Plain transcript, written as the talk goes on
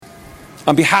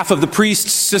On behalf of the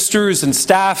priests, sisters, and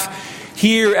staff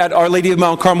here at Our Lady of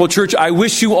Mount Carmel Church, I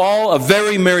wish you all a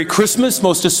very Merry Christmas,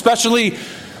 most especially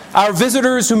our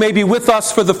visitors who may be with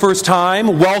us for the first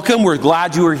time. Welcome, we're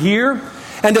glad you are here.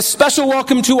 And a special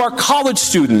welcome to our college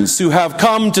students who have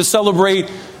come to celebrate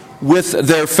with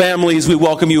their families. We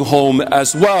welcome you home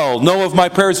as well. Know of my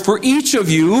prayers for each of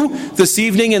you this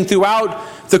evening and throughout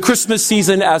the Christmas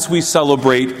season as we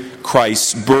celebrate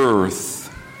Christ's birth.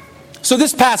 So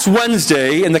this past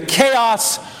Wednesday, in the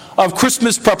chaos of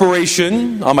Christmas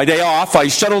preparation, on my day off, I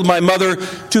shuttled my mother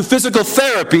to physical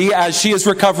therapy as she is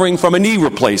recovering from a knee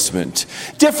replacement.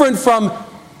 Different from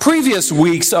previous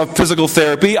weeks of physical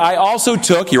therapy, I also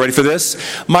took, you ready for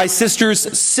this, my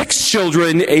sister's 6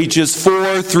 children, ages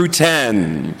 4 through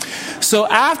 10. So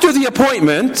after the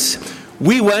appointment,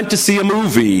 we went to see a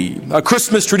movie, a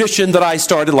Christmas tradition that I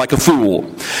started like a fool.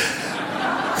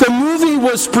 The movie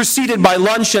was preceded by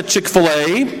lunch at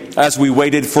Chick-fil-A as we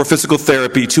waited for physical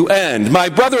therapy to end. My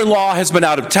brother-in-law has been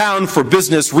out of town for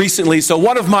business recently, so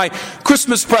one of my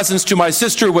Christmas presents to my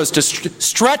sister was to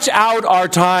stretch out our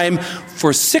time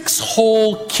for 6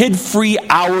 whole kid-free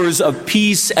hours of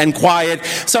peace and quiet,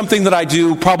 something that I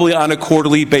do probably on a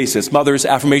quarterly basis. Mothers,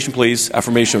 affirmation, please.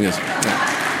 Affirmation, yes.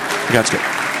 Yeah. That's good.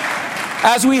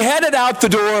 As we headed out the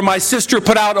door, my sister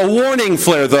put out a warning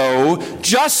flare, though.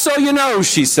 Just so you know,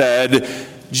 she said,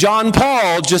 John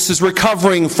Paul just is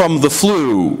recovering from the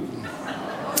flu.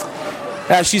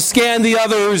 As she scanned the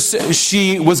others,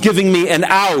 she was giving me an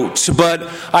out, but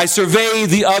I surveyed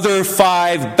the other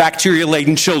 5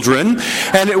 bacteria-laden children,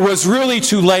 and it was really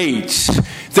too late.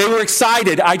 They were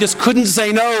excited. I just couldn't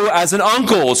say no as an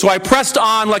uncle. So I pressed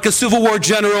on like a Civil War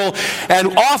general,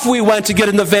 and off we went to get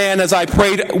in the van as I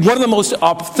prayed one of the most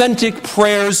authentic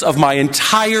prayers of my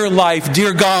entire life.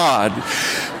 Dear God,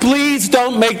 please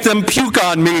don't make them puke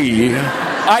on me.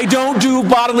 I don't do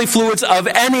bodily fluids of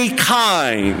any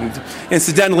kind.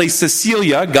 Incidentally,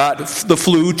 Cecilia got the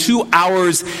flu 2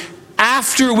 hours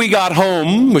after we got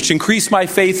home, which increased my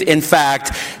faith, in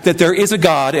fact, that there is a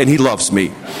God and He loves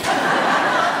me.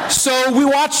 So we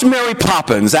watched Mary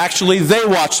Poppins. Actually, they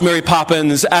watched Mary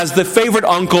Poppins. As the favorite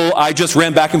uncle, I just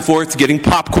ran back and forth getting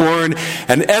popcorn,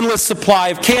 an endless supply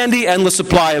of candy, endless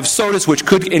supply of sodas, which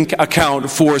could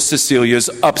account for Cecilia's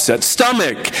upset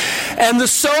stomach. And the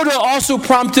soda also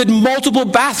prompted multiple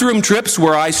bathroom trips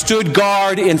where I stood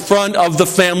guard in front of the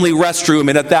family restroom.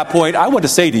 And at that point, I want to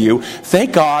say to you,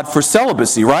 thank God for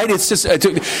celibacy, right? It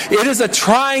is a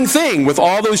trying thing with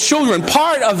all those children.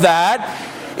 Part of that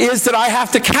is that I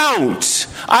have to count.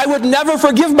 I would never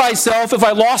forgive myself if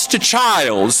I lost a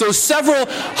child. So several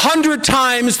hundred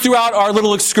times throughout our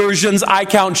little excursions, I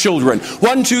count children.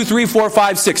 1, 2, 3, 4,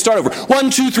 5, 6. Start over. 1,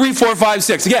 2, 3, 4, 5,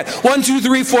 6. Again. 1, 2,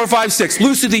 3, 4, 5, 6.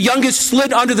 Lucy, the youngest,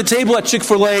 slid under the table at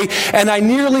Chick-fil-A, and I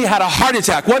nearly had a heart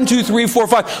attack. 1, 2, 3, 4,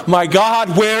 5. My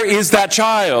God, where is that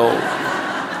child?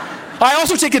 I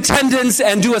also take attendance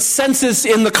and do a census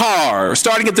in the car,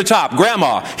 starting at the top.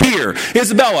 Grandma, here.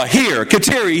 Isabella, here.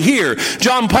 Kateri, here.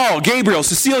 John Paul, Gabriel,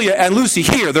 Cecilia, and Lucy,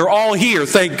 here. They're all here,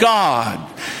 thank God.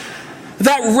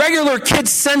 That regular kid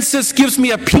census gives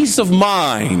me a peace of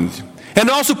mind,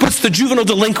 and also puts the juvenile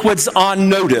delinquents on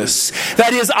notice.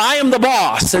 That is, I am the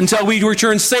boss until we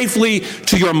return safely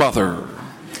to your mother.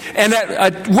 And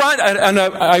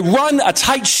I run a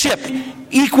tight ship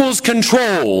equals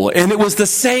control, and it was the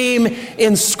same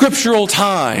in scriptural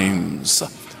times.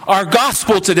 Our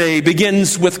gospel today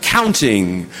begins with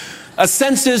counting, a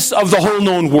census of the whole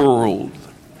known world.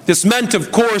 This meant,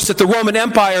 of course, that the Roman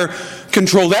Empire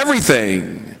controlled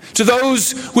everything. To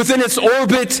those within its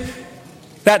orbit,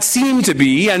 that seemed to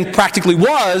be, and practically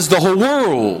was, the whole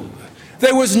world.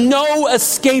 There was no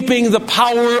escaping the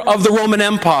power of the Roman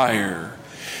Empire.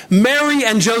 Mary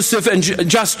and Joseph and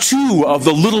just 2 of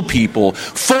the little people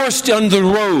forced on the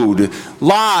road,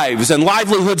 lives and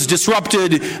livelihoods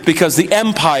disrupted because the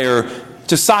empire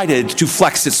decided to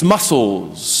flex its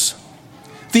muscles.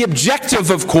 The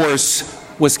objective, of course,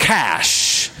 was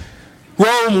cash.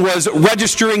 Rome was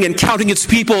registering and counting its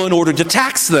people in order to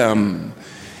tax them.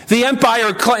 The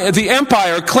empire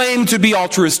claimed to be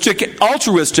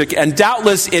altruistic, and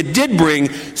doubtless it did bring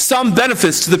some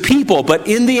benefits to the people, but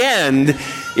in the end,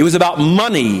 it was about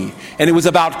money, and it was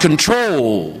about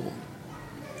control.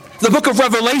 The book of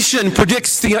Revelation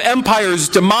predicts the empire's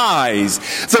demise.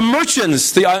 The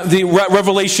merchants, the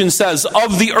Revelation says,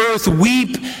 of the earth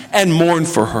weep and mourn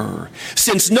for her,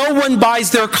 since no one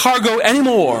buys their cargo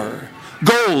anymore.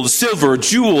 gold, silver,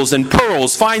 jewels, and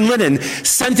pearls, fine linen,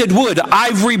 scented wood,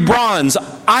 ivory, bronze,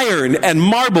 iron, and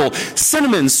marble,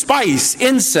 cinnamon, spice,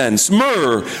 incense,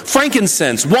 myrrh,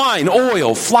 frankincense, wine,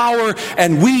 oil, flour,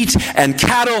 and wheat, and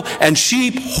cattle, and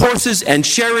sheep, horses, and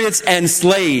chariots, and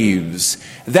slaves.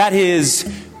 That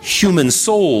is, human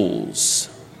souls.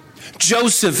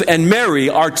 Joseph and Mary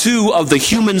are two of the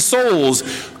human souls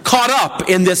caught up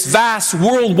in this vast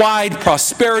worldwide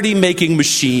prosperity-making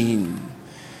machine.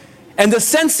 And the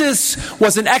census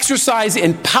was an exercise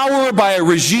in power by a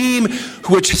regime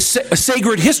which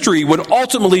sacred history would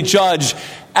ultimately judge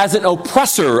as an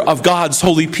oppressor of God's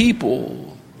holy people.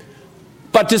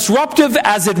 But disruptive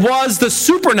as it was, the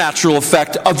supernatural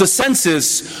effect of the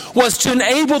census was to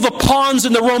enable the pawns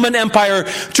in the Roman Empire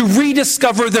to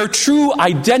rediscover their true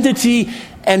identity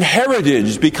and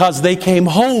heritage because they came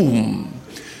home.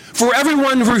 For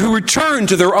everyone who returned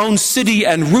to their own city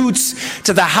and roots,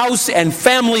 to the house and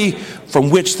family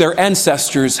from which their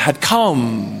ancestors had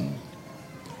come.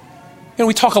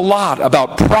 We talk a lot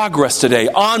about progress today,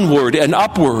 onward and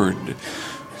upward.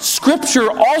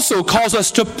 Scripture also calls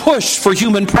us to push for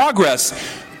human progress,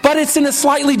 but it's in a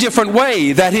slightly different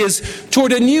way, that is,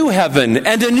 toward a new heaven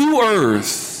and a new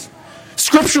earth.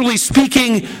 Scripturally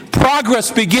speaking, progress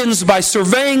begins by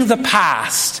surveying the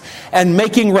past and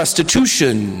making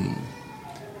restitution.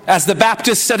 As the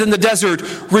Baptist said in the desert,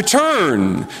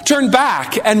 return, turn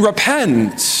back, and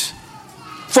repent.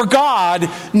 For God,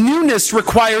 newness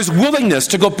requires willingness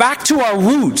to go back to our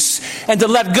roots and to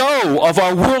let go of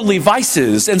our worldly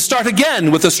vices and start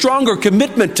again with a stronger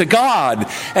commitment to God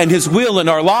and His will in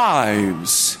our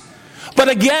lives. But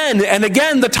again and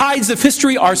again, the tides of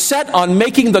history are set on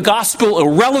making the gospel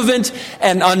irrelevant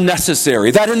and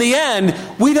unnecessary. That in the end,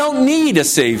 we don't need a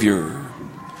Savior.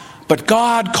 But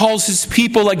God calls His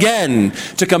people again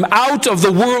to come out of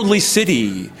the worldly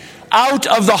city, out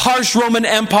of the harsh Roman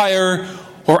Empire,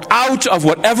 or out of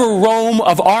whatever Rome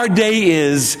of our day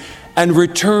is, and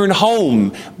return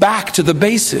home, back to the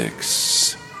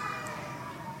basics.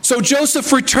 So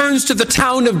Joseph returns to the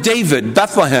town of David,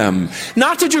 Bethlehem,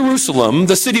 not to Jerusalem,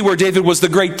 the city where David was the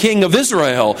great king of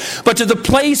Israel, but to the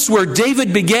place where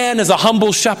David began as a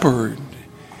humble shepherd.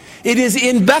 It is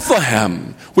in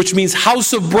Bethlehem, which means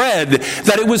house of bread,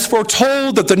 that it was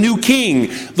foretold that the new king,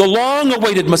 the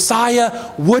long-awaited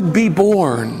Messiah, would be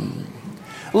born.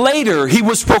 Later, he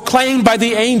was proclaimed by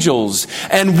the angels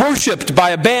and worshipped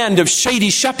by a band of shady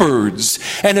shepherds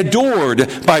and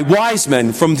adored by wise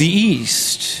men from the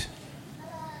east.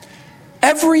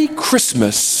 Every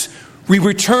Christmas, we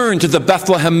return to the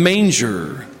Bethlehem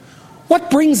manger. What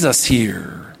brings us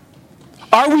here?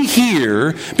 Are we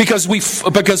here because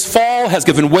fall has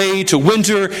given way to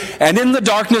winter, and in the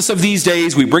darkness of these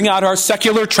days we bring out our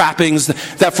secular trappings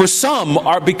that for some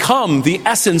are become the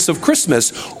essence of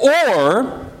Christmas?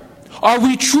 Or are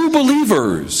we true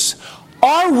believers?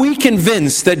 Are we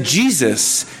convinced that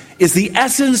Jesus is the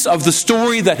essence of the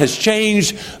story that has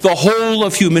changed the whole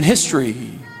of human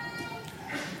history?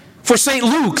 For St.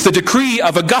 Luke, the decree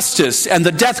of Augustus and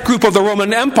the death group of the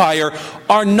Roman Empire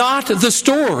are not the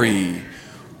story.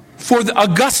 For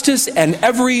Augustus and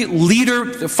every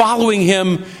leader following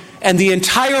him and the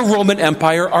entire Roman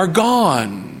Empire are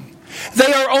gone.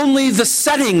 They are only the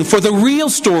setting for the real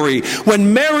story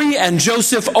when Mary and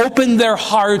Joseph opened their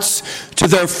hearts to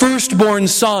their firstborn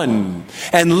son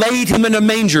and laid him in a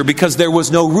manger because there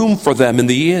was no room for them in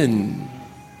the inn.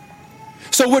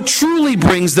 So what truly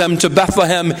brings them to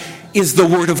Bethlehem is the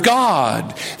Word of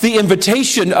God, the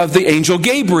invitation of the angel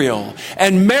Gabriel,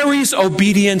 and Mary's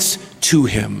obedience to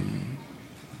him.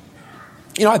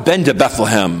 I've been to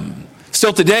Bethlehem.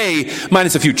 Still today,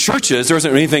 minus a few churches, there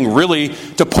isn't anything really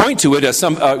to point to it as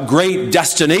some great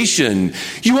destination.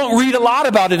 You won't read a lot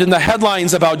about it in the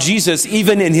headlines about Jesus,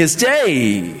 even in his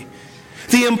day.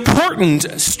 The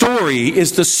important story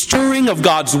is the stirring of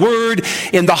God's word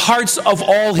in the hearts of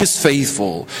all his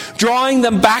faithful, drawing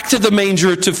them back to the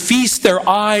manger to feast their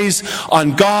eyes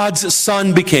on God's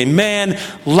Son became man,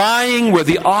 lying where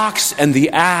the ox and the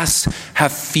ass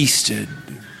have feasted.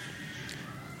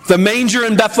 The manger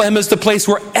in Bethlehem is the place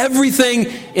where everything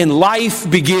in life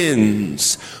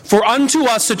begins. For unto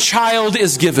us a child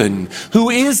is given, who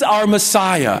is our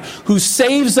Messiah, who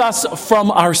saves us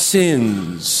from our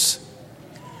sins.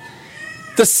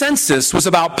 The census was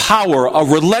about power, a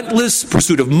relentless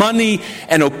pursuit of money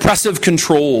and oppressive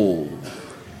control.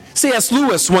 C.S.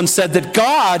 Lewis once said that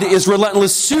God is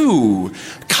relentless too,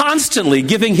 constantly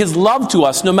giving his love to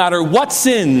us no matter what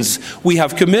sins we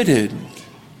have committed.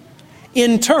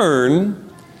 In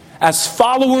turn, as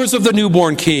followers of the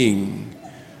newborn King,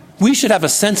 we should have a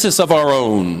census of our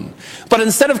own. But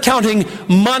instead of counting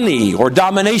money or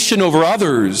domination over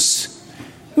others,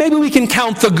 maybe we can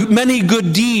count the many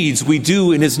good deeds we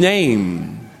do in his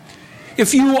name.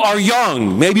 If you are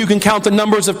young, maybe you can count the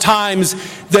numbers of times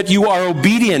that you are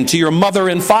obedient to your mother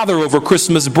and father over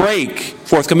Christmas break.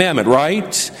 Fourth commandment,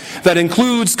 right? That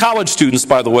includes college students,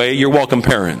 by the way. You're welcome,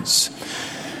 parents.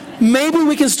 Maybe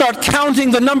we can start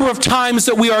counting the number of times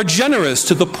that we are generous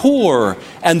to the poor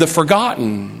and the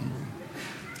forgotten.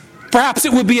 Perhaps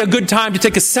it would be a good time to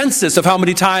take a census of how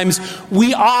many times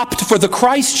we opt for the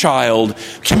Christ child,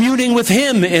 communing with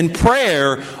him in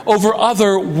prayer over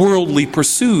other worldly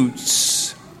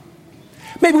pursuits.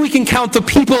 Maybe we can count the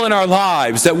people in our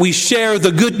lives that we share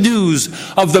the good news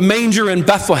of the manger in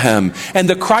Bethlehem and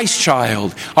the Christ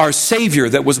child, our Savior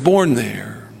that was born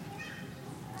there.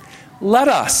 Let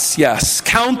us,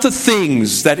 count the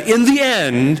things that in the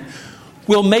end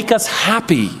will make us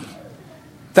happy.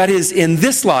 That is, in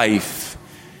this life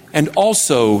and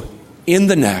also in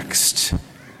the next.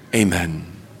 Amen.